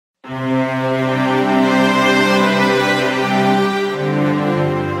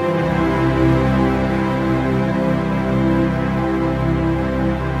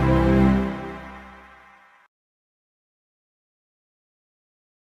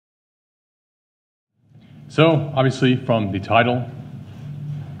So, obviously, from the title,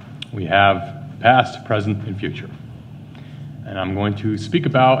 we have past, present, and future. And I'm going to speak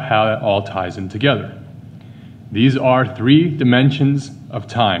about how it all ties in together. These are three dimensions of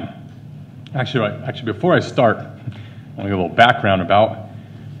time. Actually, before I start, I want to give a little background about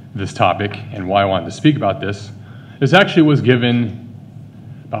this topic and why I wanted to speak about this. This actually was given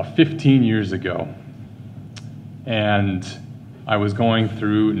about 15 years ago. And I was going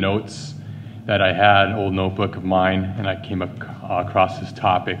through notes that I had, an old notebook of mine, and I came across this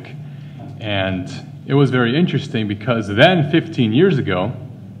topic. And it was very interesting because then, 15 years ago,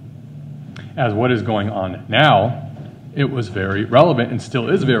 as what is going on now, it was very relevant and still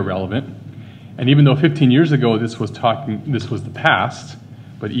is very relevant. And even though 15 years ago this was the past,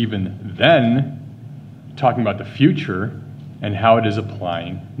 but even then, talking about the future and how it is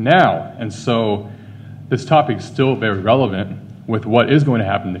applying now. And so this topic is still very relevant with what is going to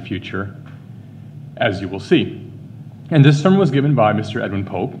happen in the future, as you will see. And this sermon was given by Mr. Edwin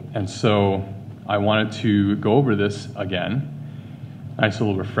Pope, and so I wanted to go over this again. Nice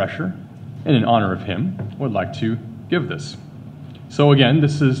little refresher, and in honor of him, would like to give this. So again,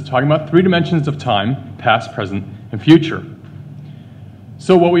 this is talking about three dimensions of time, past, present, and future.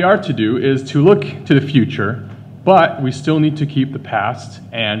 So what we are to do is to look to the future, but we still need to keep the past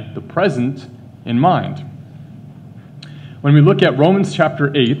and the present in mind. When we look at Romans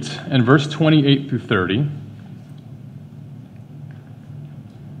chapter 8 and verse 28 through 30,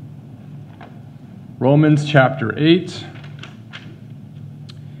 Romans chapter 8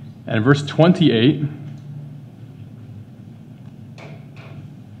 and verse 28,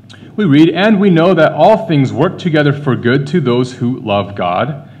 we read, "And we know that all things work together for good to those who love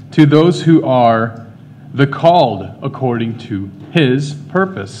God, to those who are the called according to his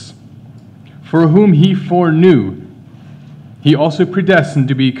purpose. For whom he foreknew, he also predestined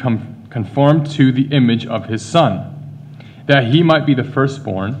to be conformed to the image of his Son, that he might be the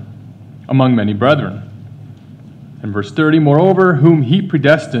firstborn among many brethren." And verse 30, "Moreover, whom he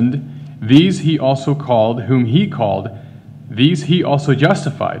predestined, these he also called, whom he called, these he also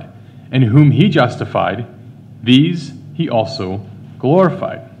justified, and whom he justified, these he also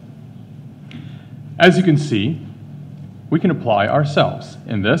glorified." As you can see, we can apply ourselves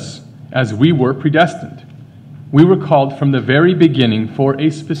in this, as we were predestined. We were called from the very beginning for a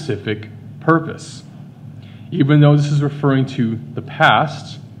specific purpose. Even though this is referring to the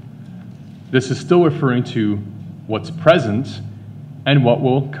past, this is still referring to what's present and what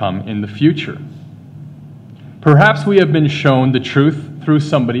will come in the future. Perhaps we have been shown the truth through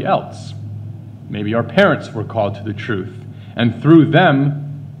somebody else. Maybe our parents were called to the truth, and through them,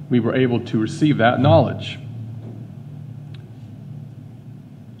 we were able to receive that knowledge.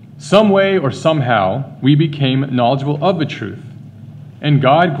 Some way or somehow, we became knowledgeable of the truth, and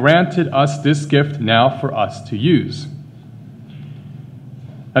God granted us this gift now for us to use.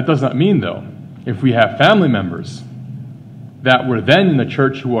 That does not mean, though, if we have family members that were then in the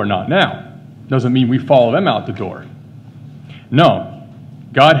church who are not now, doesn't mean we follow them out the door. No,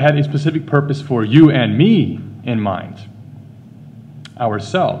 God had a specific purpose for you and me in mind,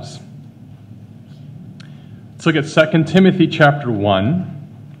 ourselves. Let's look at 2 Timothy chapter 1.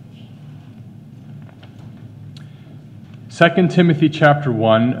 2 Timothy chapter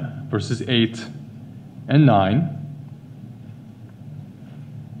 1, verses 8 and 9.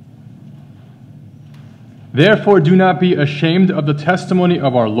 "Therefore do not be ashamed of the testimony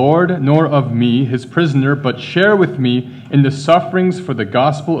of our Lord, nor of me, his prisoner, but share with me in the sufferings for the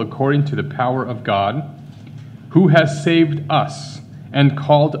gospel according to the power of God, who has saved us and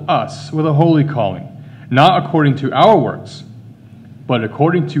called us with a holy calling, not according to our works, but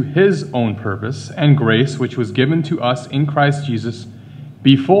according to his own purpose and grace, which was given to us in Christ Jesus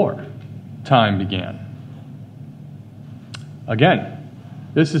before time began." Again,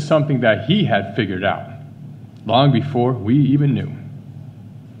 this is something that he had figured out long before we even knew.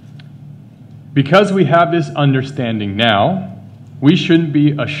 Because we have this understanding now, we shouldn't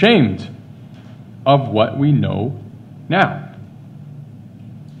be ashamed of what we know now.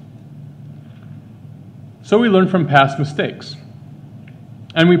 So we learn from past mistakes,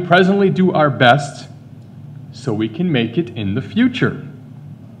 and we presently do our best so we can make it in the future.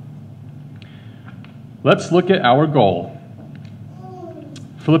 Let's look at our goal.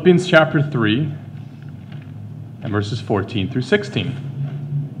 Philippians chapter 3 and verses 14 through 16.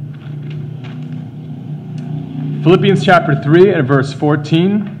 Philippians chapter 3 and verse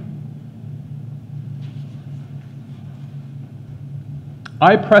 14.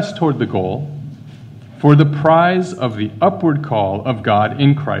 "I press toward the goal for the prize of the upward call of God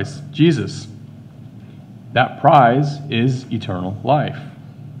in Christ Jesus." That prize is eternal life.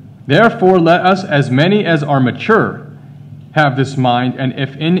 Therefore, let us, as many as are mature, have this mind, and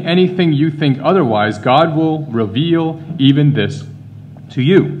if in anything you think otherwise, God will reveal even this to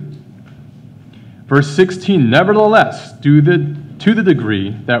you. Verse 16, nevertheless, to the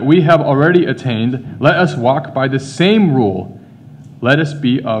degree that we have already attained, let us walk by the same rule. Let us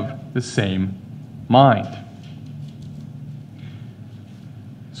be of the same mind.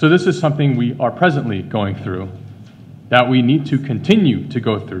 So this is something we are presently going through, that we need to continue to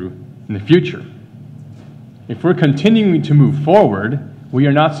go through in the future. If we're continuing to move forward, we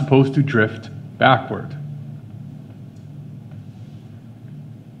are not supposed to drift backward.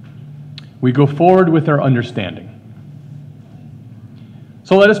 We go forward with our understanding.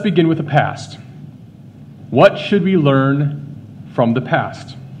 So let us begin with the past. What should we learn from the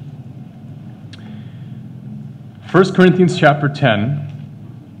past? 1 Corinthians chapter 10.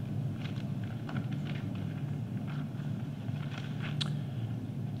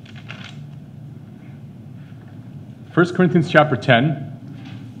 1 Corinthians chapter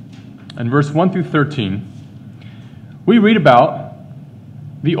 10 and verse 1 through 13, we read about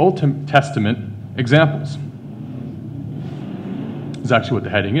the Old Testament examples. Is actually what the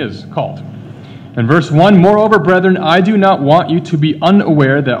heading is called. In verse 1, moreover, brethren, I do not want you to be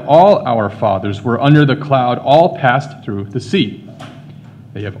unaware that all our fathers were under the cloud, all passed through the sea.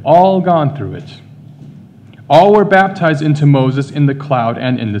 They have all gone through it. All were baptized into Moses in the cloud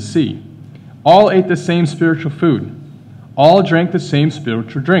and in the sea. All ate the same spiritual food. All drank the same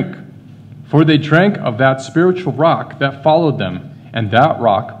spiritual drink. For they drank of that spiritual rock that followed them, and that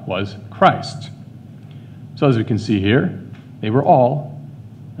rock was Christ. So as we can see here, they were all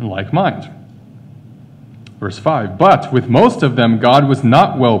in like mind. Verse 5, but with most of them God was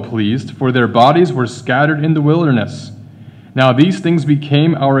not well pleased, for their bodies were scattered in the wilderness. Now these things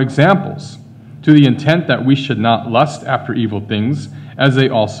became our examples, to the intent that we should not lust after evil things, as they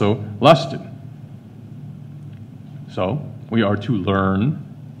also lusted. So we are to learn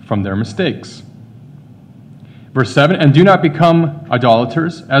from their mistakes. Verse 7, and do not become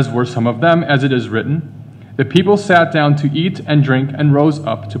idolaters, as were some of them, as it is written, the people sat down to eat and drink and rose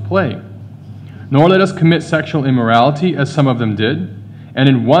up to play. Nor let us commit sexual immorality, as some of them did, and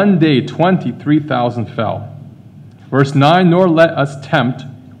in one day 23,000 fell. Verse 9, nor let us tempt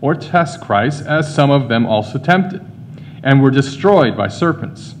or test Christ, as some of them also tempted, and were destroyed by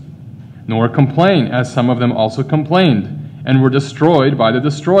serpents. Nor complain, as some of them also complained, and were destroyed by the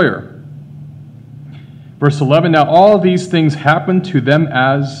destroyer. Verse 11, now all these things happened to them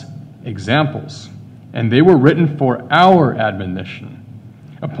as examples, and they were written for our admonition,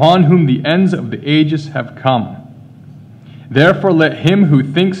 upon whom the ends of the ages have come. Therefore let him who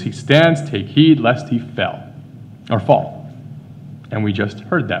thinks he stands take heed lest he fall. And we just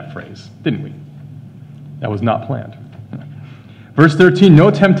heard that phrase, didn't we? That was not planned. Verse 13,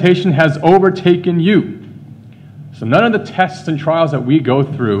 no temptation has overtaken you. So none of the tests and trials that we go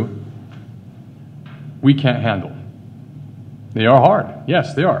through, we can't handle. They are hard.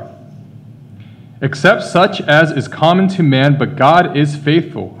 Yes, they are. Except such as is common to man, but God is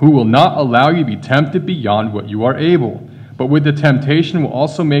faithful, who will not allow you to be tempted beyond what you are able, but with the temptation will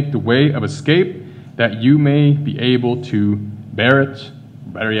also make the way of escape, that you may be able to bear it,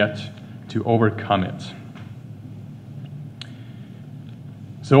 better yet, to overcome it.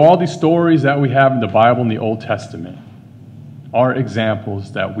 So all these stories that we have in the Bible and the Old Testament are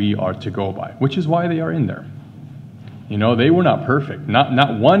examples that we are to go by, which is why they are in there. You know, they were not perfect.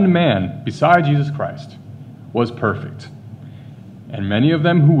 Not one man beside Jesus Christ was perfect. And many of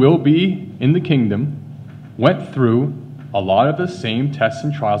them who will be in the kingdom went through a lot of the same tests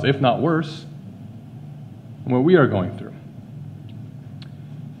and trials, if not worse, than what we are going through.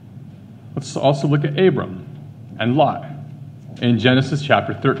 Let's also look at Abram and Lot in Genesis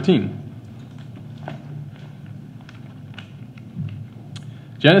chapter 13.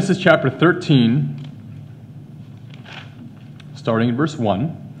 Genesis chapter 13, starting in verse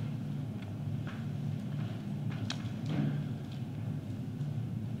 1.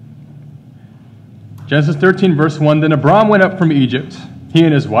 Genesis 13, verse 1, then Abram went up from Egypt, he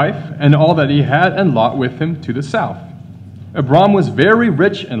and his wife, and all that he had, and Lot with him to the south. Abram was very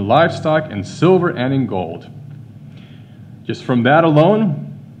rich in livestock, in silver, and in gold. Just from that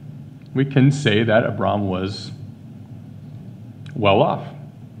alone, we can say that Abram was well off.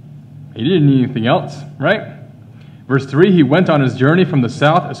 He didn't need anything else, right? Verse 3, he went on his journey from the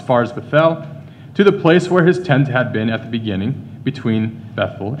south as far as Bethel, to the place where his tent had been at the beginning, between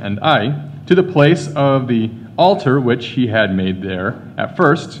Bethel and Ai, to the place of the altar which he had made there at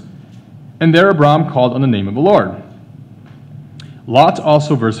first. And there Abram called on the name of the Lord. Lot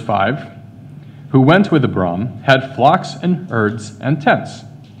also, verse 5, who went with Abram, had flocks and herds and tents.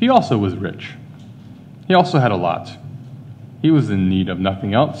 he also was rich. He also had a lot. He was in need of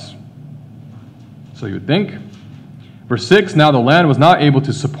nothing else. So you would think. Verse 6, now the land was not able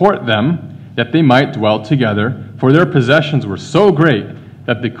to support them, that they might dwell together, for their possessions were so great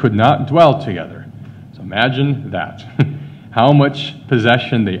that they could not dwell together. So imagine that. How much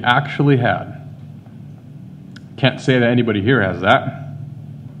possession they actually had. Can't say that anybody here has that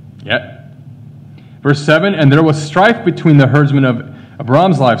yet. Verse 7, and there was strife between the herdsmen of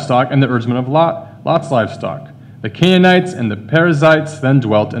Abram's livestock and the herdsmen of Lot's livestock. The Canaanites and the Perizzites then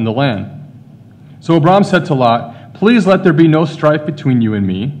dwelt in the land. So Abram said to Lot, please let there be no strife between you and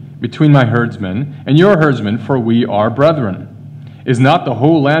me, between my herdsmen and your herdsmen, for we are brethren. Is not the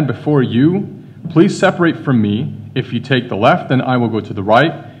whole land before you? Please separate from me. If you take the left, then I will go to the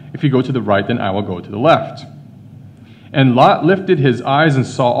right. If you go to the right, then I will go to the left. And Lot lifted his eyes and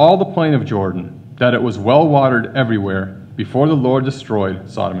saw all the plain of Jordan, that it was well watered everywhere, before the Lord destroyed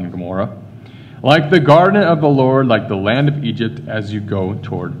Sodom and Gomorrah, like the garden of the Lord, like the land of Egypt, as you go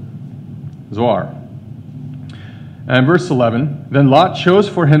toward Zoar. And verse 11, then Lot chose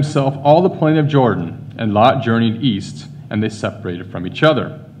for himself all the plain of Jordan, and Lot journeyed east, and they separated from each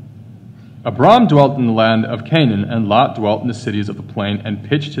other. Abram dwelt in the land of Canaan, and Lot dwelt in the cities of the plain, and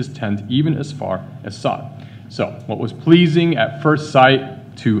pitched his tent even as far as Sodom. So, what was pleasing at first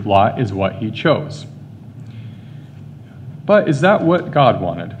sight to Lot is what he chose. But is that what God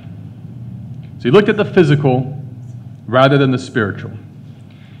wanted? So he looked at the physical rather than the spiritual.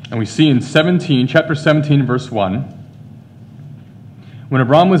 And we see in chapter 17, verse 1, when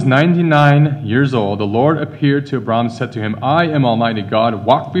Abram was 99 years old, the Lord appeared to Abram and said to him, I am Almighty God,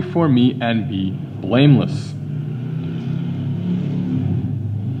 walk before me and be blameless.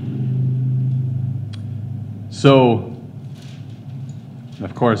 So,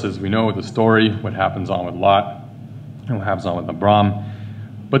 of course, as we know the story, what happens on with Lot and what happens on with Abram.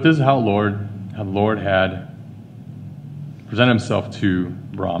 But this is how the Lord had presented himself to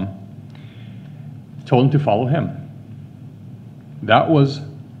Abram, told him to follow him. That was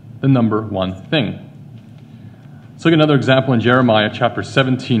the number one thing. Let's look at another example in Jeremiah chapter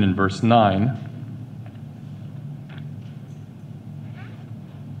 17 and verse 9.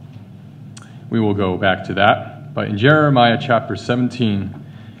 We will go back to that. But in Jeremiah chapter 17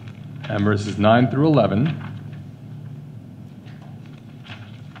 and verses 9 through 11,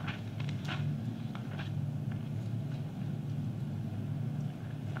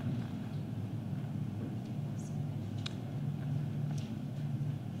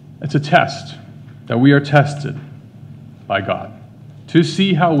 it's a test that we are tested by God to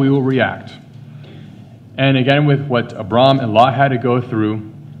see how we will react. And again, with what Abram and Lot had to go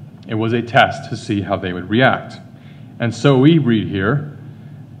through, it was a test to see how they would react. And so we read here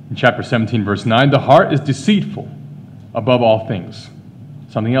in chapter 17, verse 9, the heart is deceitful above all things.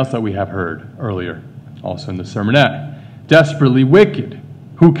 Something else that we have heard earlier, also in the sermonette. Desperately wicked.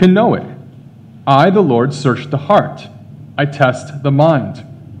 Who can know it? I, the Lord, search the heart. I test the mind,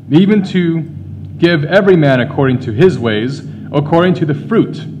 even to give every man according to his ways, according to the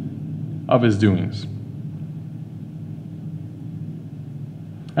fruit of his doings.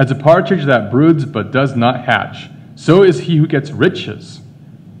 As a partridge that broods but does not hatch, so is he who gets riches,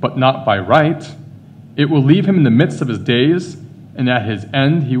 but not by right. It will leave him in the midst of his days, and at his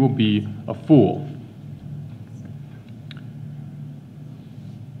end he will be a fool.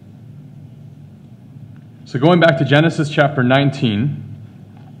 So going back to Genesis chapter 19,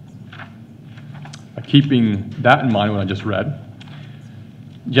 keeping that in mind what I just read,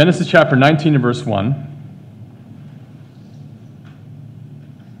 Genesis chapter 19 and verse 1,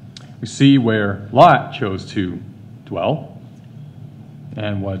 we see where Lot chose to dwell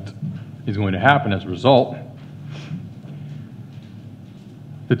and what is going to happen as a result.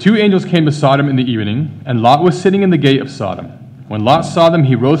 The two angels came to Sodom in the evening, and Lot was sitting in the gate of Sodom. When Lot saw them,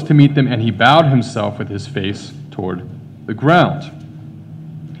 he rose to meet them, and he bowed himself with his face toward the ground.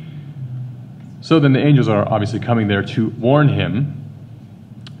 So then the angels are obviously coming there to warn him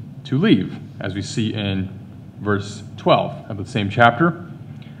to leave, as we see in verse 12 of the same chapter.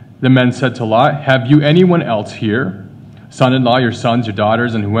 The men said to Lot, have you anyone else here? Son-in-law, your sons, your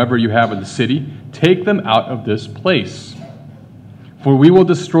daughters, and whoever you have in the city, take them out of this place. For we will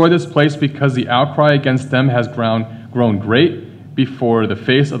destroy this place because the outcry against them has grown great before the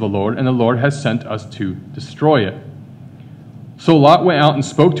face of the Lord, and the Lord has sent us to destroy it. So Lot went out and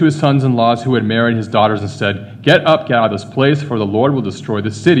spoke to his sons-in-laws who had married his daughters and said, get up, get out of this place, for the Lord will destroy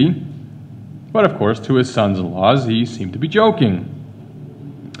the city. But of course, to his sons-in-laws, he seemed to be joking.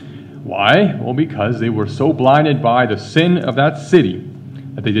 Why? Well, because they were so blinded by the sin of that city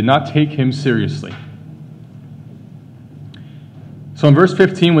that they did not take him seriously. So in verse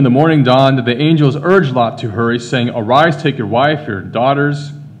 15, when the morning dawned, the angels urged Lot to hurry, saying, "Arise, take your wife, your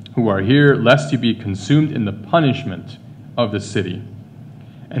daughters who are here, lest you be consumed in the punishment of the city."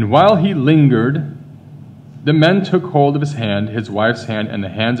 And while he lingered, the men took hold of his hand, his wife's hand, and the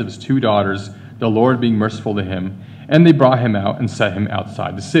hands of his 2 daughters, the Lord being merciful to him, and they brought him out and set him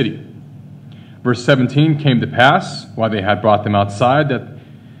outside the city. Verse 17 came to pass, while they had brought them outside,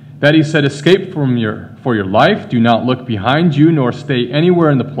 that he said, "Escape for your life. Do not look behind you, nor stay anywhere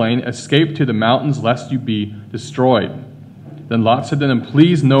in the plain. Escape to the mountains, lest you be destroyed." Then Lot said to them,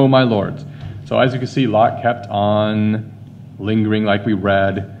 "Please, no, my lord." So as you can see, Lot kept on lingering like we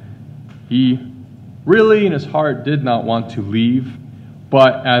read. He really, in his heart, did not want to leave,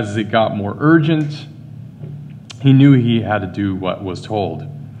 but as it got more urgent, he knew he had to do what was told.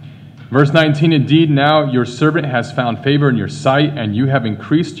 Verse 19, "Indeed, now your servant has found favor in your sight, and you have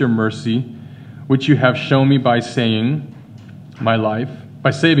increased your mercy, which you have shown me by saving my life.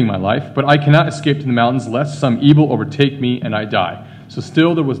 But I cannot escape to the mountains, lest some evil overtake me and I die." So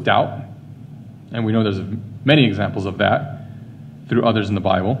still there was doubt, and we know there's many examples of that through others in the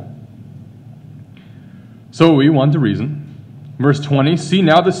Bible. So we want to reason. Verse 20, "See,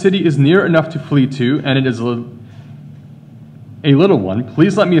 now the city is near enough to flee to, and it is a little one.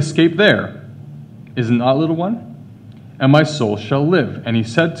 Please let me escape there. Is it not a little one? And my soul shall live." And he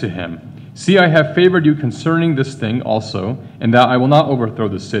said to him, "See, I have favored you concerning this thing also, and that I will not overthrow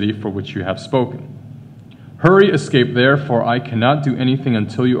the city for which you have spoken. Hurry, escape there, for I cannot do anything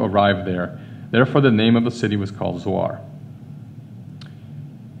until you arrive there." Therefore the name of the city was called Zoar.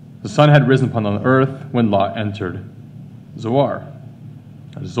 The sun had risen upon the earth when Lot entered Zoar.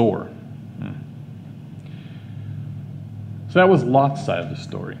 Zor. So that was Lot's side of the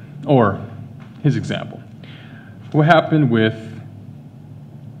story, or his example. What happened with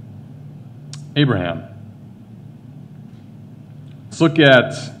Abraham? Let's look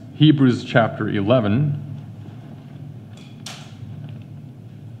at Hebrews chapter 11.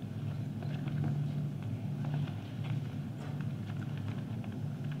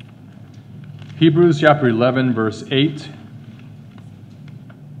 Hebrews chapter 11, verse 8.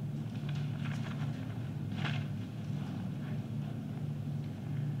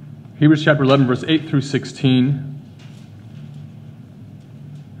 Hebrews chapter 11, verse 8 through 16.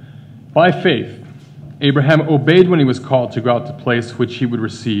 "By faith, Abraham obeyed when he was called to go out to the place which he would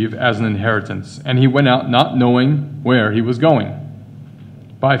receive as an inheritance, and he went out not knowing where he was going.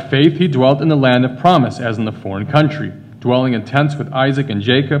 By faith he dwelt in the land of promise as in the foreign country, dwelling in tents with Isaac and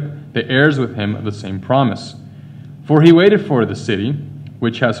Jacob, the heirs with him of the same promise. For he waited for the city,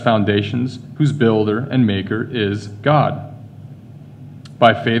 which has foundations, whose builder and maker is God.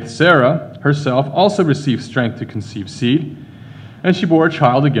 By faith Sarah herself also received strength to conceive seed, and she bore a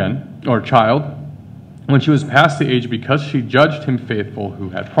child when she was past the age, because she judged him faithful who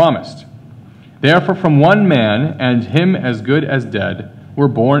had promised. Therefore from one man, and him as good as dead, were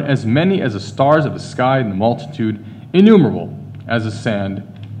born as many as the stars of the sky, and the multitude innumerable as the sand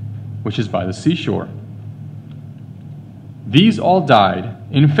which is by the seashore. These all died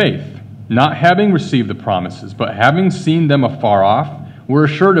in faith, not having received the promises, but having seen them afar off, were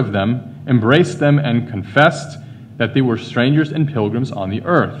assured of them, embraced them, and confessed that they were strangers and pilgrims on the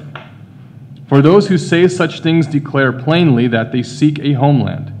earth. For those who say such things declare plainly that they seek a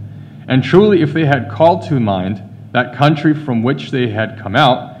homeland. And truly, if they had called to mind that country from which they had come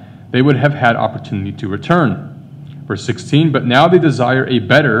out, they would have had opportunity to return. Verse 16, but now they desire a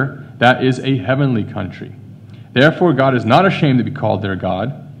better, that is a heavenly country. Therefore God is not ashamed to be called their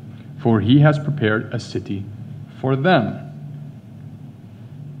God, for he has prepared a city for them.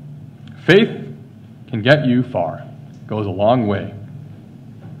 Faith can get you far. It goes a long way.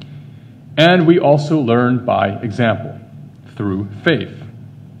 And we also learn by example, through faith.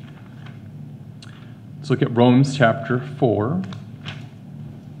 Let's look at Romans chapter 4,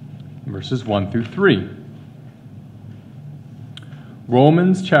 verses 1 through 3.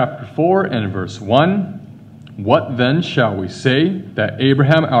 Romans chapter 4 and verse 1. What then shall we say that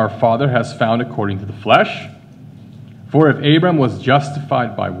Abraham our father has found according to the flesh? For if Abraham was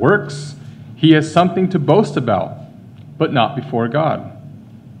justified by works, he has something to boast about, but not before God.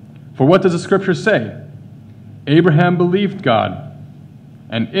 For what does the scripture say? Abraham believed God,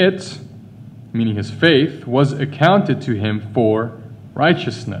 and it, meaning his faith, was accounted to him for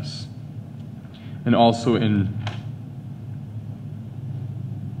righteousness. And also in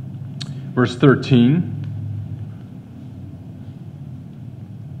verse 13,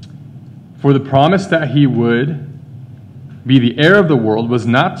 for the promise that he would be the heir of the world was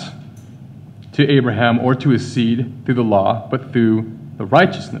not to Abraham or to his seed through the law, but through the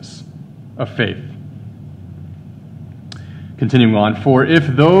righteousness of faith. Continuing on, for if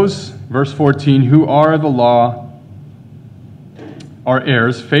those, verse 14, who are of the law are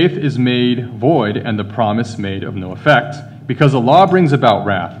heirs, faith is made void and the promise made of no effect, because the law brings about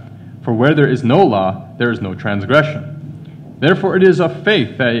wrath. For where there is no law, there is no transgression. Therefore it is of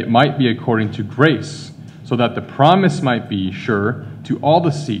faith that it might be according to grace, so that the promise might be sure to all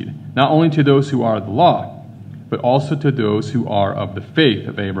the seed, not only to those who are of the law, but also to those who are of the faith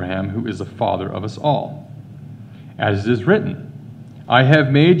of Abraham, who is the father of us all. As it is written, I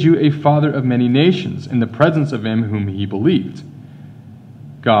have made you a father of many nations in the presence of him whom he believed.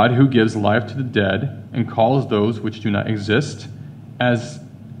 God, who gives life to the dead and calls those which do not exist as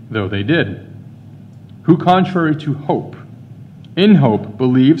though they did, who contrary to hope, in hope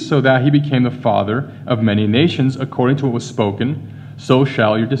believed, so that he became the father of many nations according to what was spoken, so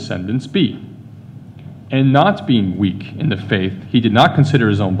shall your descendants be. And not being weak in the faith, he did not consider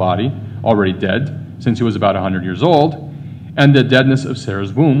his own body already dead, since he was about 100 years old, and the deadness of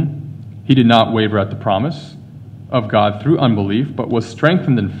Sarah's womb. He did not waver at the promise of God through unbelief, but was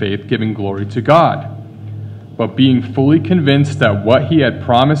strengthened in faith, giving glory to God. But being fully convinced that what he had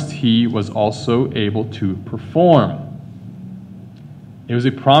promised he was also able to perform. It was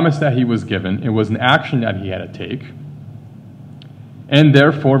a promise that he was given. It was an action that he had to take. And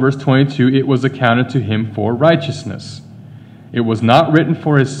therefore, verse 22, it was accounted to him for righteousness. It was not written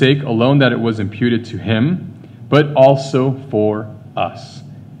for his sake alone that it was imputed to him, but also for us.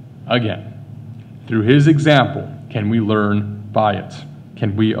 Again, through his example, can we learn by it?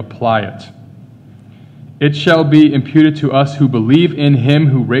 Can we apply it? It shall be imputed to us who believe in him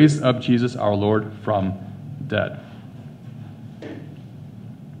who raised up Jesus our Lord from the dead.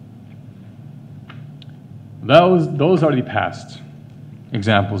 Those are the past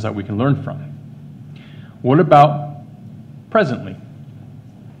examples that we can learn from. What about presently?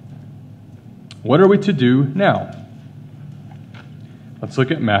 What are we to do now? Let's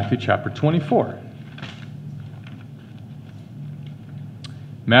look at Matthew chapter 24.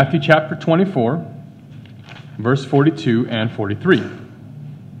 Matthew chapter 24, verse 42 and 43.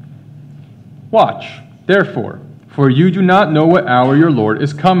 Watch, therefore, for you do not know what hour your Lord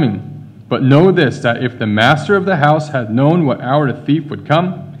is coming. But know this, that if the master of the house had known what hour the thief would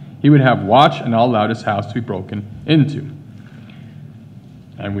come, he would have watched and not allowed his house to be broken into.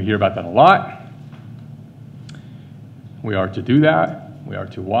 And we hear about that a lot. We are to do that. We are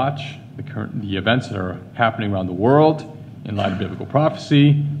to watch the events that are happening around the world in light of biblical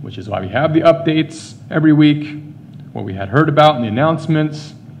prophecy, which is why we have the updates every week, what we had heard about in the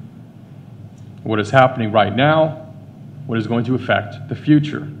announcements, what is happening right now, what is going to affect the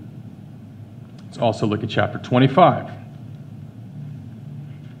future. Let's also look at chapter 25.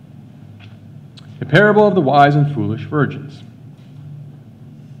 The parable of the wise and foolish virgins.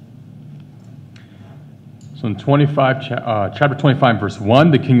 So in chapter 25, verse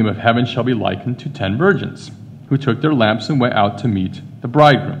 1, the kingdom of heaven shall be likened to 10 virgins, who took their lamps and went out to meet the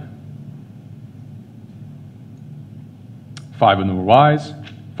bridegroom. 5 of them were wise,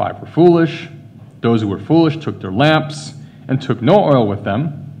 5 were foolish. Those who were foolish took their lamps and took no oil with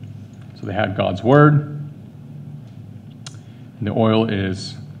them. So they had God's word. And the oil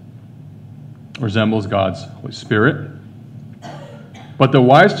resembles God's Holy Spirit. But the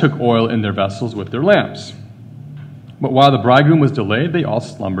wise took oil in their vessels with their lamps. But while the bridegroom was delayed, they all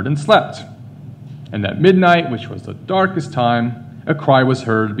slumbered and slept. And at midnight, which was the darkest time, a cry was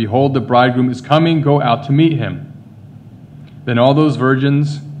heard, Behold, the bridegroom is coming, go out to meet him. Then all those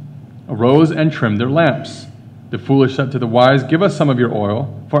virgins arose and trimmed their lamps. The foolish said to the wise, Give us some of your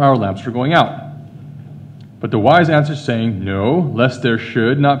oil, for our lamps are going out. But the wise answered, saying, No, lest there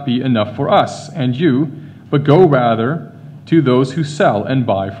should not be enough for us and you, but go rather to those who sell and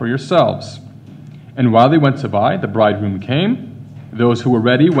buy for yourselves. And while they went to buy, the bridegroom came. Those who were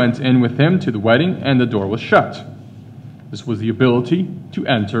ready went in with him to the wedding, and the door was shut. This was the ability to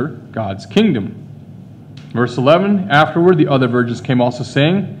enter God's kingdom. Verse 11, Afterward the other virgins came also,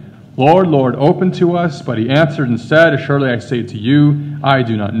 saying, Lord, Lord, open to us. But he answered and said, Surely I say to you, I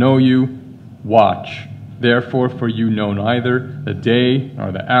do not know you. Watch, therefore, for you know neither the day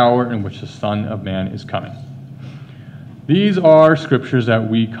nor the hour in which the Son of Man is coming. These are scriptures that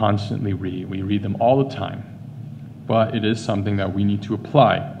we constantly read. We read them all the time. But it is something that we need to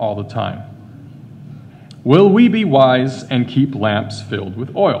apply all the time. Will we be wise and keep lamps filled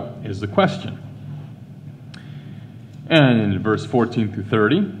with oil, is the question. And in verse 14 through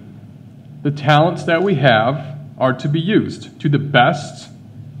 30, the talents that we have are to be used to the best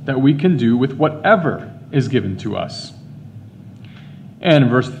that we can do with whatever is given to us. And in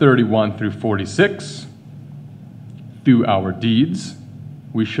verse 31 through 46, through our deeds,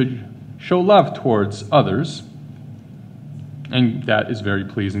 we should show love towards others. and that is very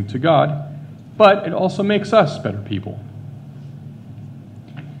pleasing to God, but it also makes us better people.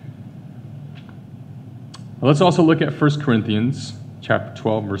 Let's also look at 1 Corinthians chapter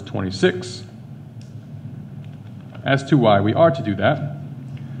 12, verse 26, as to why we are to do that.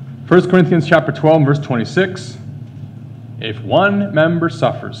 1 Corinthians chapter 12, verse 26, if one member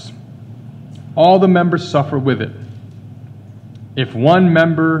suffers, all the members suffer with it. If one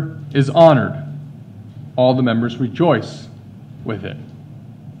member is honored, all the members rejoice with it.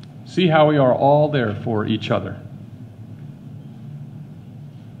 See how we are all there for each other.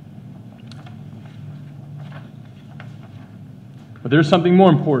 But there's something more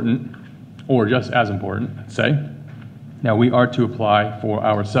important, or just as important, let's say. Now we are to apply for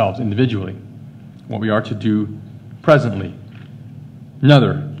ourselves individually, what we are to do presently.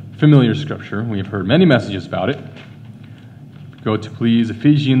 Another familiar scripture, we have heard many messages about it. Go to please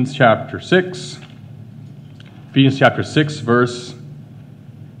Ephesians chapter 6. Ephesians chapter 6, verse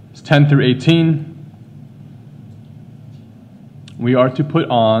 10 through 18. We are to put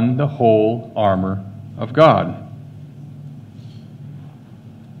on the whole armor of God.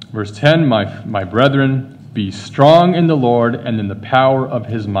 Verse 10, my brethren, be strong in the Lord and in the power of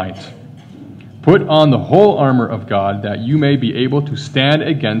his might. Put on the whole armor of God, that you may be able to stand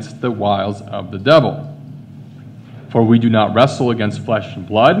against the wiles of the devil. For we do not wrestle against flesh and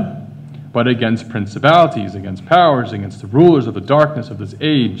blood, but against principalities, against powers, against the rulers of the darkness of this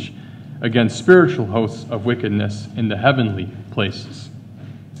age, against spiritual hosts of wickedness in the heavenly places.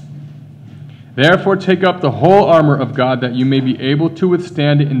 Therefore take up the whole armor of God, that you may be able to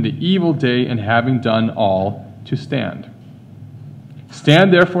withstand in the evil day, and having done all, to stand.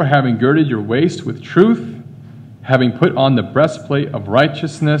 Stand therefore, having girded your waist with truth, having put on the breastplate of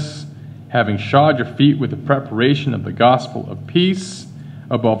righteousness, having shod your feet with the preparation of the gospel of peace,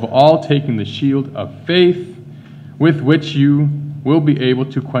 above all taking the shield of faith, with which you will be able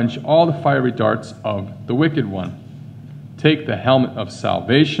to quench all the fiery darts of the wicked one. Take the helmet of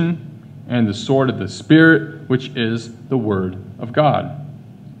salvation and the sword of the Spirit, which is the word of God.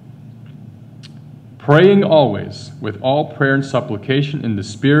 Praying always, with all prayer and supplication in the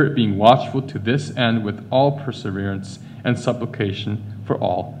Spirit, being watchful to this end with all perseverance and supplication for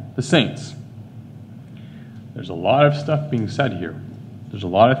all the saints. There's a lot of stuff being said here. There's a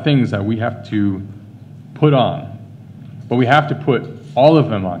lot of things that we have to put on. But we have to put all of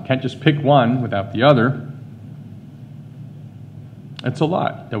them on. Can't just pick one without the other. It's a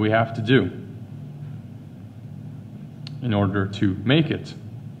lot that we have to do in order to make it.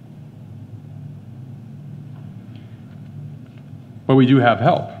 But we do have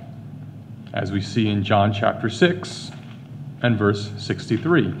help, as we see in John chapter 6 and verse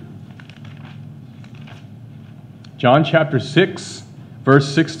 63. John chapter 6,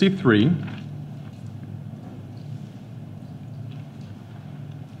 verse 63.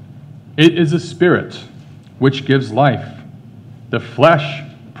 It is the Spirit which gives life. The flesh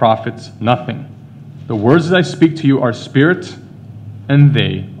profits nothing. The words that I speak to you are spirit, and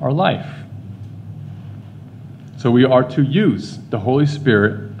they are life. So we are to use the Holy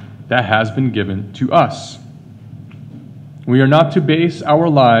Spirit that has been given to us. We are not to base our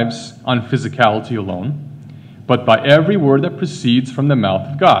lives on physicality alone, but by every word that proceeds from the mouth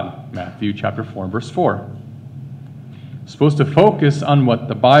of God. Matthew chapter 4, verse 4. We're supposed to focus on what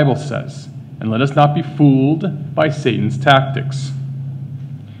the Bible says, and let us not be fooled by Satan's tactics.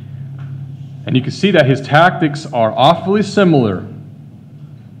 And you can see that his tactics are awfully similar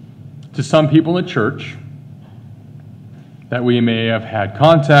to some people in the church that we may have had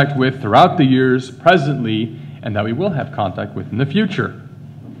contact with throughout the years, presently, and that we will have contact with in the future.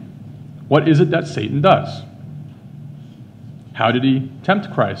 What is it that Satan does? How did he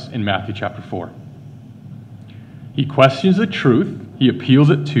tempt Christ in Matthew chapter 4? He questions the truth. He appeals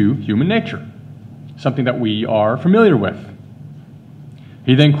it to human nature, something that we are familiar with.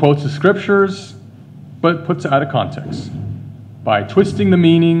 He then quotes the scriptures, but puts it out of context by twisting the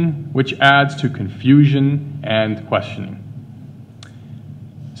meaning, which adds to confusion and questioning.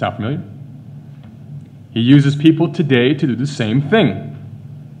 Sound familiar? He uses people today to do the same thing.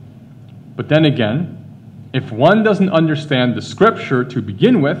 But then again, if one doesn't understand the scripture to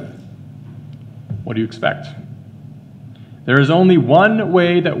begin with, what do you expect? There is only one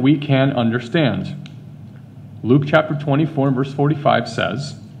way that we can understand. Luke chapter 24 and verse 45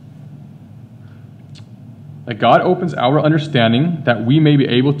 says that God opens our understanding that we may be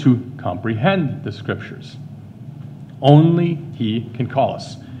able to comprehend the scriptures. Only He can call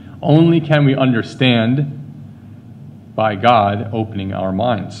us. Only can we understand by God opening our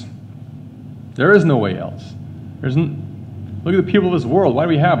minds. There is no way else. Look at the people of this world. Why do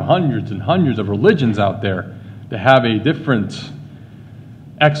we have hundreds and hundreds of religions out there? to have a different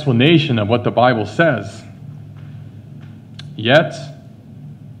explanation of what the Bible says. Yet,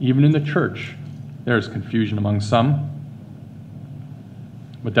 even in the church, there is confusion among some.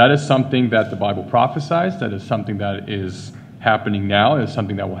 But that is something that the Bible prophesies. That is something that is happening now. It is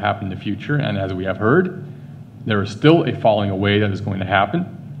something that will happen in the future. And as we have heard, there is still a falling away that is going to happen.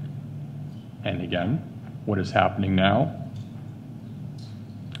 And again, what is happening now?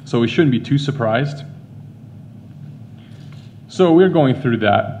 So we shouldn't be too surprised. So we're going through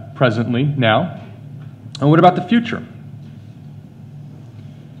that presently now. And what about the future?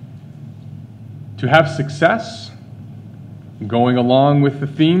 To have success, going along with the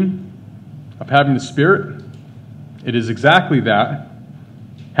theme of having the Spirit, it is exactly that,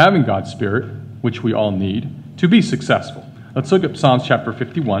 having God's Spirit, which we all need, to be successful. Let's look at Psalms chapter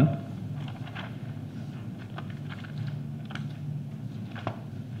 51.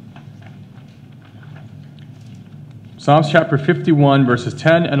 Psalms chapter 51, verses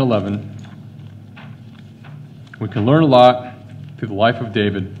 10 and 11. We can learn a lot through the life of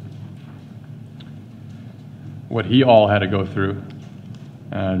David, what he all had to go through,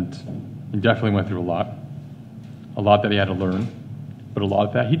 and he definitely went through a lot that he had to learn, but a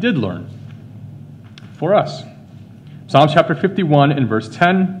lot that he did learn for us. Psalm chapter 51 and verse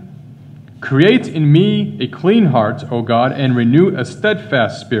 10, "Create in me a clean heart, O God, and renew a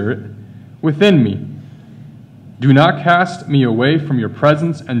steadfast spirit within me. Do not cast me away from your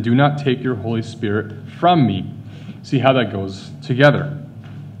presence, and do not take your Holy Spirit from me." See how that goes together.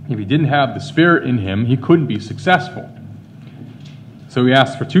 If he didn't have the Spirit in him, he couldn't be successful. So he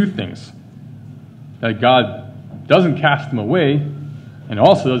asks for two things: that God doesn't cast him away, and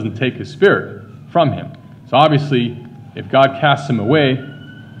also doesn't take his Spirit from him. So obviously, if God casts him away,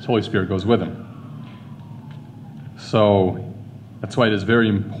 his Holy Spirit goes with him. So that's why it is very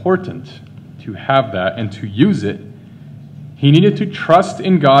important to have that and to use it. He needed to trust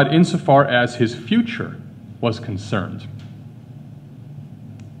in God insofar as his future was concerned.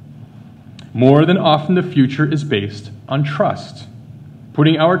 More than often, the future is based on trust,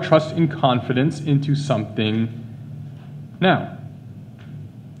 putting our trust and confidence into something now,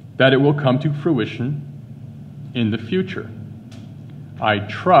 that it will come to fruition in the future. I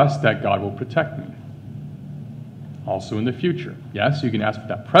trust that God will protect me, also in the future. Yes, you can ask for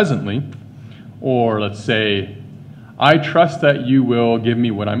that presently, or let's say, I trust that you will give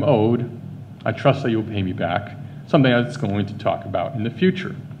me what I'm owed. I trust that you'll pay me back, something that's going to talk about in the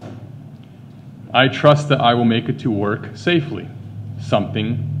future. I trust that I will make it to work safely,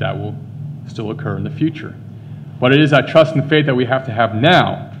 something that will still occur in the future. But it is that trust and faith that we have to have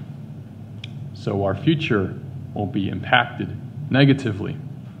now, so our future won't be impacted negatively.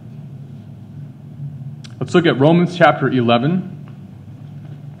 Let's look at Romans chapter 11.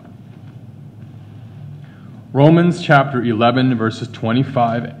 Romans chapter 11, verses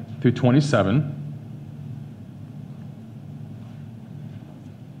 25 through 27.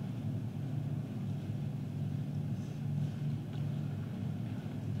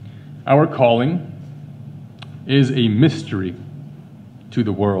 Our calling is a mystery to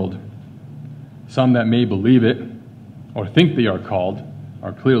the world. Some that may believe it or think they are called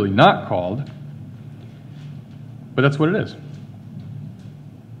are clearly not called, but that's what it is.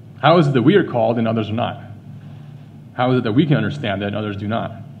 How is it that we are called and others are not? How is it that we can understand that and others do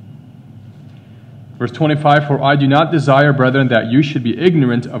not? Verse 25, "For I do not desire, brethren, that you should be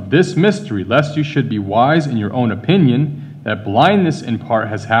ignorant of this mystery, lest you should be wise in your own opinion, that blindness in part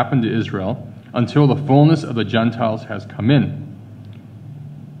has happened to Israel, until the fullness of the Gentiles has come in.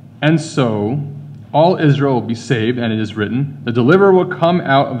 And so all Israel will be saved, and it is written, the deliverer will come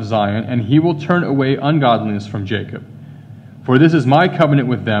out of Zion, and he will turn away ungodliness from Jacob. For this is my covenant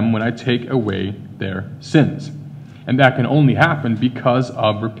with them when I take away their sins." And that can only happen because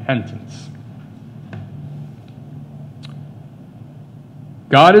of repentance.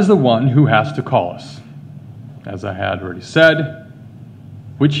 God is the one who has to call us, as I had already said,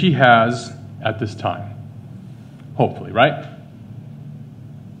 which he has at this time. Hopefully, right?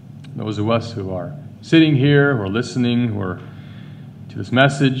 Those of us who are sitting here, who are listening, who are to this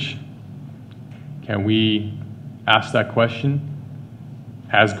message, can we ask that question?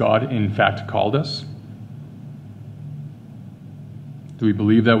 Has God in fact called us? Do we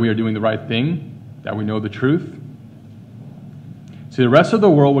believe that we are doing the right thing? That we know the truth? See, the rest of the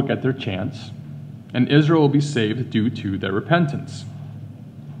world will get their chance, and Israel will be saved due to their repentance.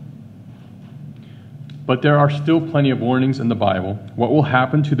 But there are still plenty of warnings in the Bible what will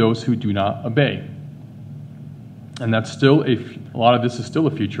happen to those who do not obey. And that's still a lot of this is still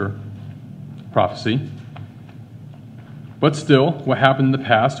a future prophecy. But still, what happened in the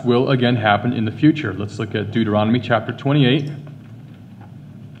past will again happen in the future. Let's look at Deuteronomy chapter 28.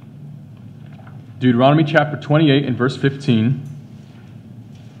 Deuteronomy chapter 28 and verse 15.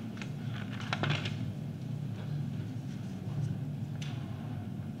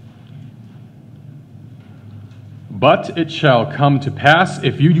 But it shall come to pass,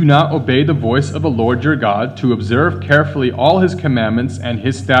 if you do not obey the voice of the Lord your God, to observe carefully all his commandments and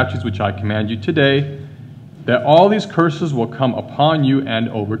his statutes which I command you today, that all these curses will come upon you and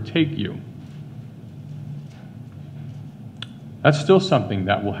overtake you. That's still something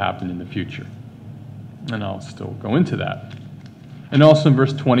that will happen in the future. And I'll still go into that. And also in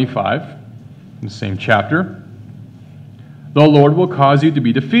verse 25, in the same chapter, the Lord will cause you to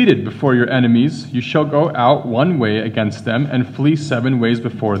be defeated before your enemies. You shall go out one way against them and flee 7 ways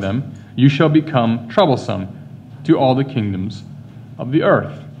before them. You shall become troublesome to all the kingdoms of the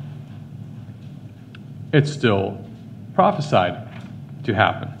earth. It's still prophesied to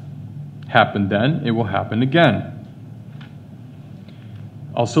happen. Happened then, it will happen again.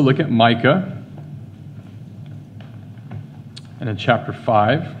 Also look at Micah. And in chapter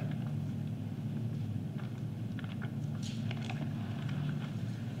 5,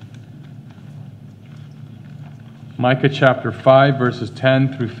 Micah chapter 5, verses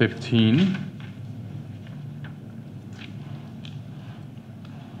 10 through 15.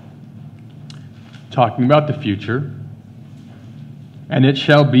 Talking about the future. And it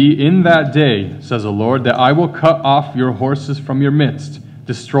shall be in that day, says the Lord, that I will cut off your horses from your midst,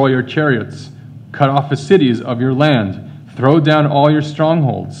 destroy your chariots, cut off the cities of your land, throw down all your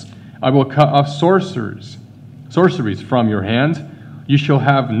strongholds. I will cut off sorceries from your hand. You shall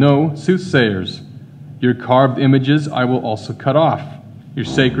have no soothsayers. Your carved images I will also cut off, your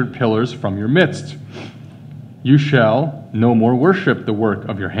sacred pillars from your midst. You shall no more worship the work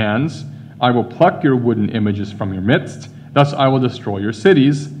of your hands. I will pluck your wooden images from your midst. Thus I will destroy your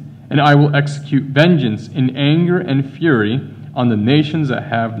cities, and I will execute vengeance in anger and fury on the nations that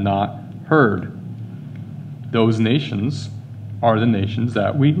have not heard. Those nations are the nations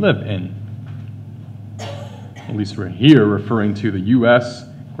that we live in. At least we're here referring to the U.S.,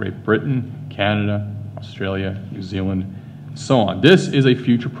 Great Britain, Canada, Australia, New Zealand, and so on. This is a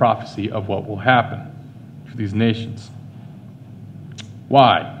future prophecy of what will happen for these nations.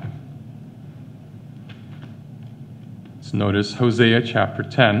 Why? Let's notice Hosea chapter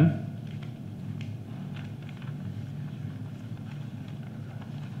 10.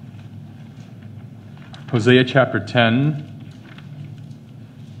 Hosea chapter 10,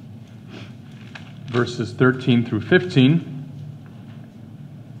 verses 13 through 15.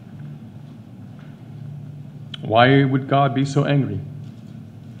 Why would God be so angry?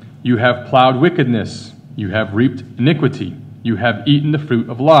 You have plowed wickedness. You have reaped iniquity. You have eaten the fruit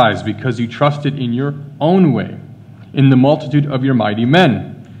of lies, because you trusted in your own way, in the multitude of your mighty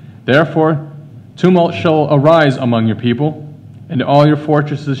men. Therefore, tumult shall arise among your people, and all your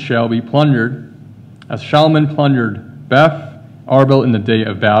fortresses shall be plundered, as Shalman plundered Beth Arbel in the day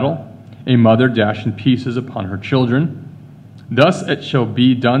of battle, a mother dashed in pieces upon her children. Thus it shall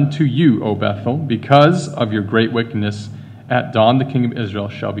be done to you, O Bethel, because of your great wickedness. At dawn the king of Israel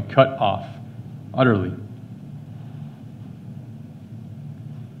shall be cut off utterly.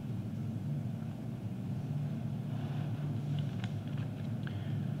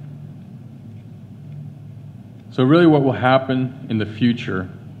 So really what will happen in the future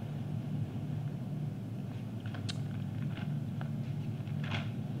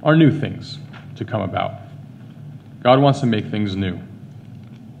are new things to come about. God wants to make things new.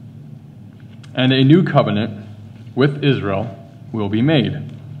 And a new covenant with Israel will be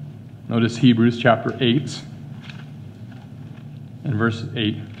made. Notice Hebrews chapter 8 and verses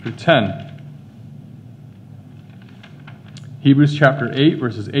 8 through 10. Hebrews chapter 8,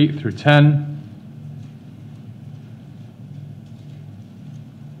 verses 8 through 10.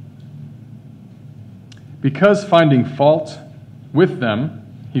 Because finding fault with them,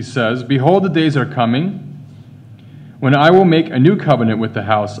 he says, behold, the days are coming when I will make a new covenant with the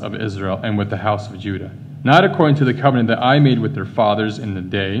house of Israel and with the house of Judah, not according to the covenant that I made with their fathers in the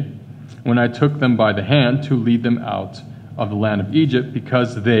day when I took them by the hand to lead them out of the land of Egypt,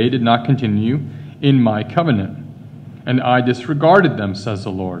 because they did not continue in my covenant, and I disregarded them, says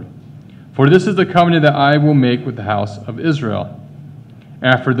the Lord. For this is the covenant that I will make with the house of Israel.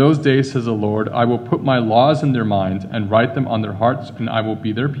 After those days, says the Lord, I will put my laws in their minds and write them on their hearts, and I will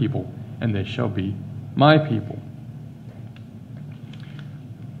be their people, and they shall be my people.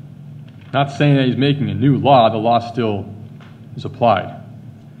 Not saying that he's making a new law. The law still is applied.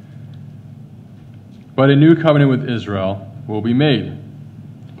 But a new covenant with Israel will be made.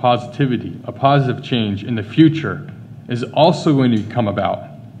 A positive change in the future is also going to come about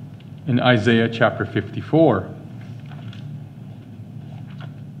in Isaiah chapter 54.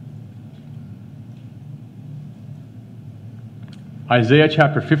 Isaiah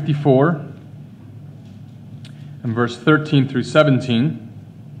chapter 54 and verse 13 through 17.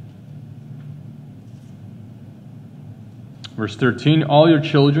 Verse 13, all your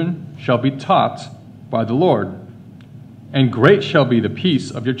children shall be taught by the Lord, and great shall be the peace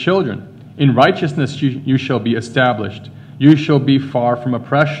of your children. In righteousness you shall be established. You shall be far from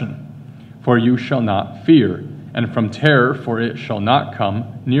oppression, for you shall not fear, and from terror, for it shall not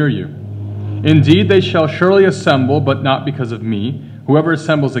come near you. Indeed, they shall surely assemble, but not because of me. Whoever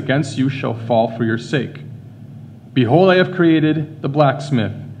assembles against you shall fall for your sake. Behold, I have created the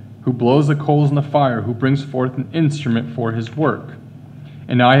blacksmith, who blows the coals in the fire, who brings forth an instrument for his work.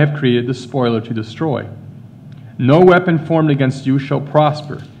 And I have created the spoiler to destroy. No weapon formed against you shall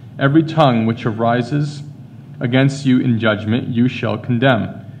prosper. Every tongue which arises against you in judgment you shall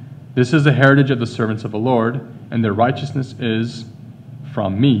condemn. This is the heritage of the servants of the Lord, and their righteousness is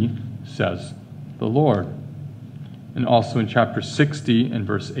from me, says the Lord. And also in chapter 60 and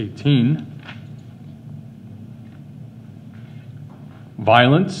verse 18,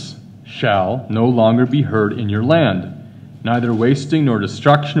 violence shall no longer be heard in your land, neither wasting nor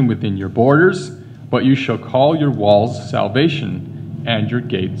destruction within your borders, but you shall call your walls salvation and your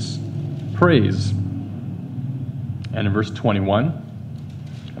gates praise. And in verse 21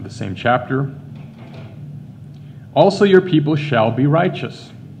 of the same chapter, also your people shall be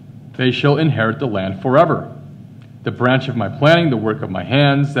righteous. They shall inherit the land forever. The branch of my planting, the work of my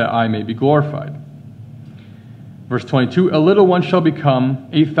hands, that I may be glorified. Verse 22, a little one shall become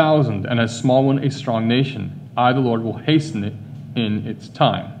 1,000, and a small one a strong nation. I, the Lord, will hasten it in its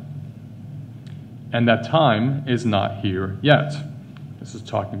time. And that time is not here yet. This is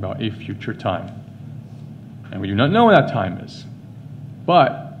talking about a future time. And we do not know when that time is.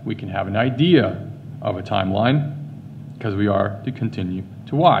 But we can have an idea of a timeline because we are to continue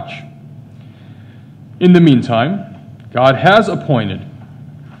to watch. In the meantime, God has appointed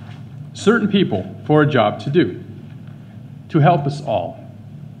certain people for a job to do, to help us all,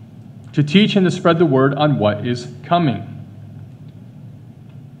 to teach and to spread the word on what is coming.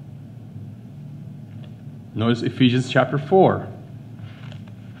 Notice Ephesians chapter 4.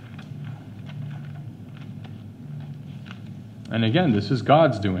 And again, this is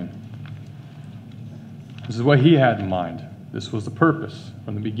God's doing. This is what he had in mind. This was the purpose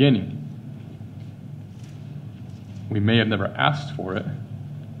from the beginning. We may have never asked for it,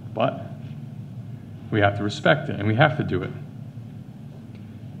 but we have to respect it, and we have to do it.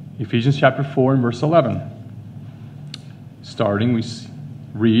 Ephesians chapter 4 and verse 11. Starting, we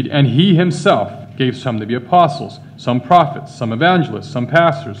read, and he himself gave some to be apostles, some prophets, some evangelists, some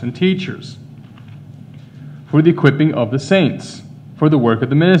pastors and teachers, for the equipping of the saints, for the work of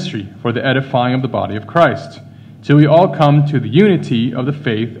the ministry, for the edifying of the body of Christ, till we all come to the unity of the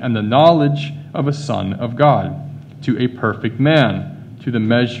faith and the knowledge of a Son of God, to a perfect man, to the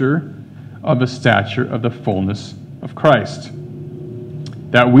measure of the stature of the fullness of Christ,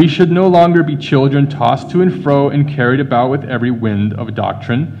 that we should no longer be children tossed to and fro and carried about with every wind of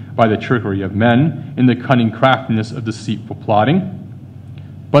doctrine by the trickery of men, in the cunning craftiness of deceitful plotting,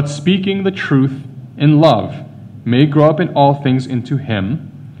 but speaking the truth in love, may grow up in all things into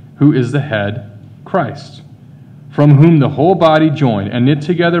him who is the head, Christ, from whom the whole body joined and knit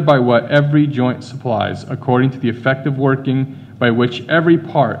together by what every joint supplies, according to the effective working by which every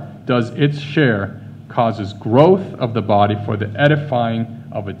part does its share, causes growth of the body for the edifying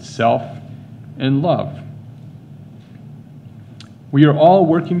of itself in love. We are all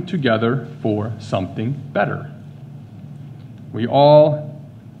working together for something better. We all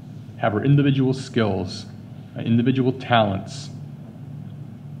have our individual skills, our individual talents,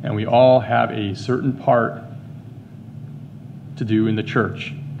 and we all have a certain part to do in the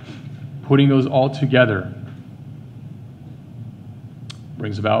church. Putting those all together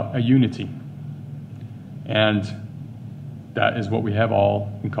brings about a unity. And that is what we have all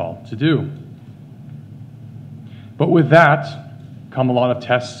been called to do. But with that come a lot of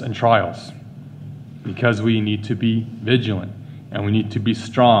tests and trials, because we need to be vigilant, and we need to be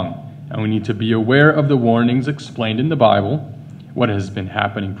strong, and we need to be aware of the warnings explained in the Bible, what has been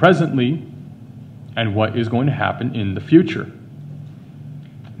happening presently, and what is going to happen in the future.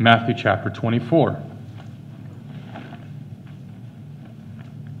 Matthew chapter 24.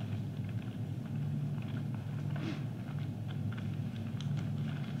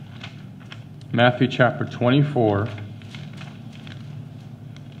 Matthew chapter 24,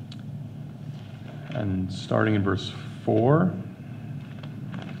 and starting in verse 4.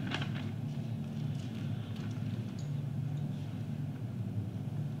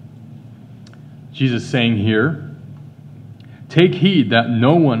 Jesus saying here, take heed that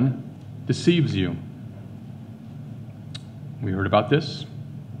no one deceives you. We heard about this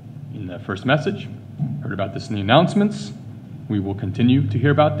in the first message, heard about this in the announcements. We will continue to hear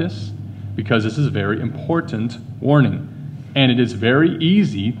about this because this is a very important warning. And it is very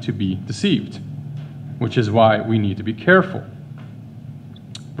easy to be deceived, which is why we need to be careful.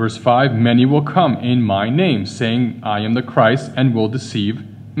 Verse 5, many will come in my name, saying, I am the Christ, and will deceive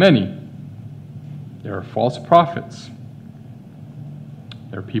many. There are false prophets.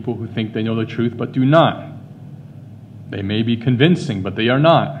 There are people who think they know the truth but do not. They may be convincing, but they are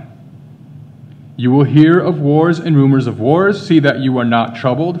not. You will hear of wars and rumors of wars. See that you are not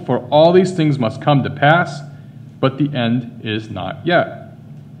troubled, for all these things must come to pass, but the end is not yet.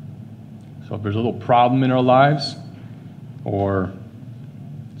 So if there's a little problem in our lives, or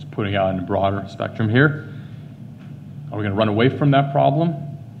just putting out in a broader spectrum here, are we going to run away from that problem?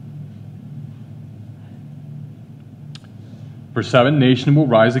 Verse 7, nation will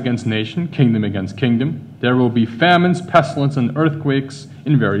rise against nation, kingdom against kingdom. There will be famines, pestilence, and earthquakes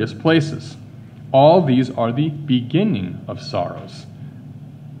in various places. All these are the beginning of sorrows.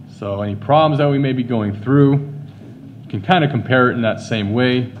 So any problems that we may be going through, you can kind of compare it in that same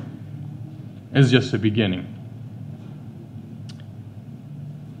way. It's just the beginning.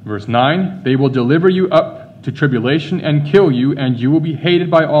 Verse 9, they will deliver you up to tribulation and kill you, and you will be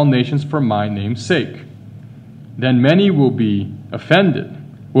hated by all nations for my name's sake. Then many will be offended,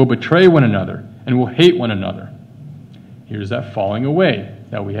 will betray one another, and will hate one another. Here's that falling away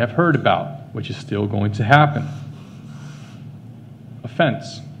that we have heard about, which is still going to happen.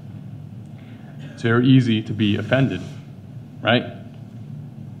 Offense. It's very easy to be offended, right?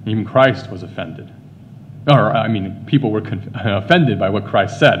 Even Christ was offended. People were offended by what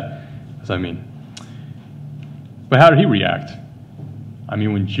Christ said. But how did he react?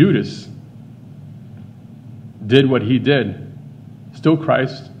 When Judas did what he did, still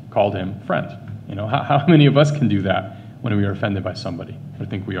Christ called him friend. How many of us can do that when we are offended by somebody? I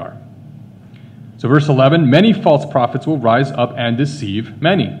think we are. So verse 11, many false prophets will rise up and deceive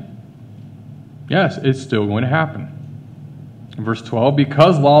many. Yes, it's still going to happen. Verse 12,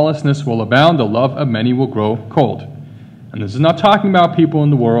 because lawlessness will abound, the love of many will grow cold. And this is not talking about people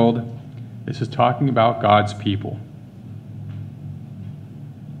in the world. This is talking about God's people.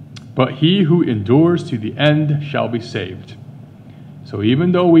 But he who endures to the end shall be saved. So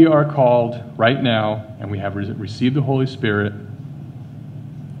even though we are called right now and we have received the Holy Spirit,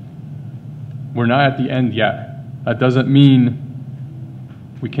 we're not at the end yet. That doesn't mean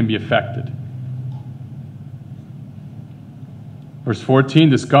we can be affected. Verse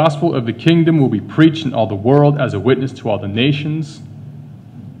 14, this gospel of the kingdom will be preached in all the world as a witness to all the nations,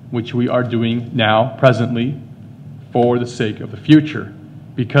 which we are doing now, presently, for the sake of the future.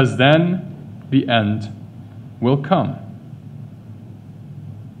 Because then the end will come.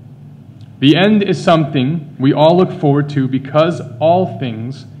 The end is something we all look forward to because all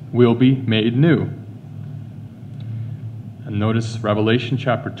things will be made new. And notice Revelation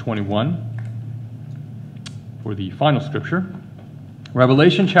chapter 21 for the final scripture.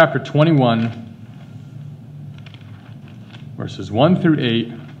 Revelation chapter 21, verses 1 through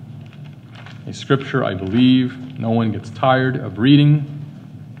 8, a scripture I believe no one gets tired of reading,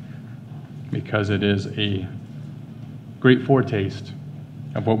 because it is a great foretaste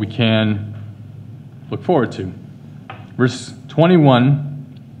of what we can look forward to. Verse 21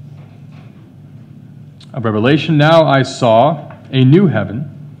 of Revelation, now I saw a new heaven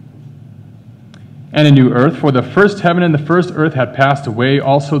and a new earth, for the first heaven and the first earth had passed away,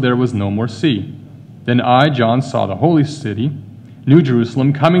 also there was no more sea. Then I, John, saw the holy city, New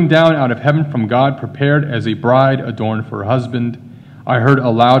Jerusalem, coming down out of heaven from God, prepared as a bride adorned for her husband. I heard a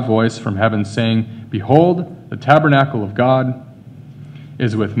loud voice from heaven saying, behold, the tabernacle of God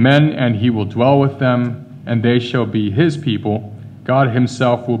is with men, and he will dwell with them, and they shall be his people. God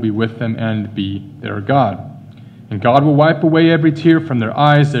himself will be with them and be their God. And God will wipe away every tear from their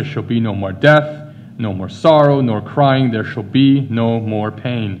eyes. There shall be no more death, no more sorrow, nor crying. There shall be no more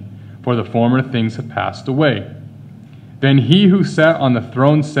pain, for the former things have passed away. Then he who sat on the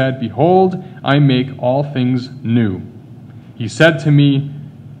throne said, behold, I make all things new. He said to me,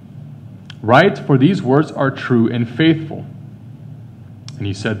 write, for these words are true and faithful. And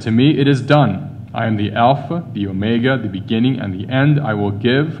he said to me, it is done. I am the Alpha, the Omega, the beginning and the end. I will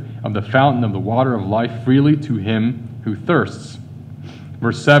give of the fountain of the water of life freely to him who thirsts.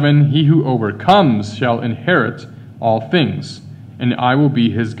 Verse 7, he who overcomes shall inherit all things, and I will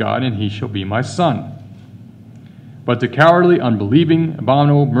be his God, and he shall be my son. But the cowardly, unbelieving,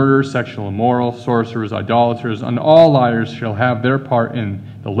 abominable, murderers, sexual immoral, sorcerers, idolaters, and all liars shall have their part in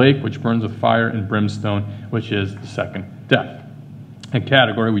the lake which burns with fire and brimstone, which is the second death. A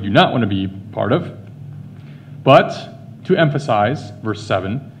category we do not want to be part of. But, to emphasize, verse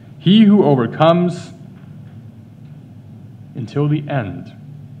 7, he who overcomes until the end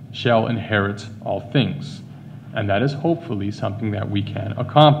shall inherit all things. And that is hopefully something that we can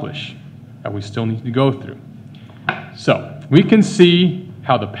accomplish, that we still need to go through. So, we can see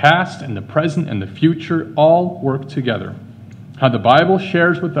how the past and the present and the future all work together. How the Bible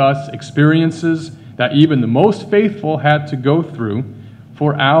shares with us experiences that even the most faithful had to go through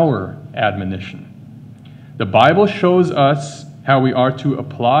for our admonition. The Bible shows us how we are to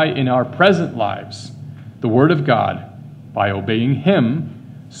apply in our present lives the Word of God by obeying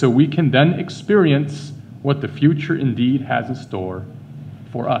Him, so we can then experience what the future indeed has in store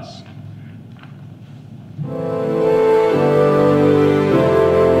for us.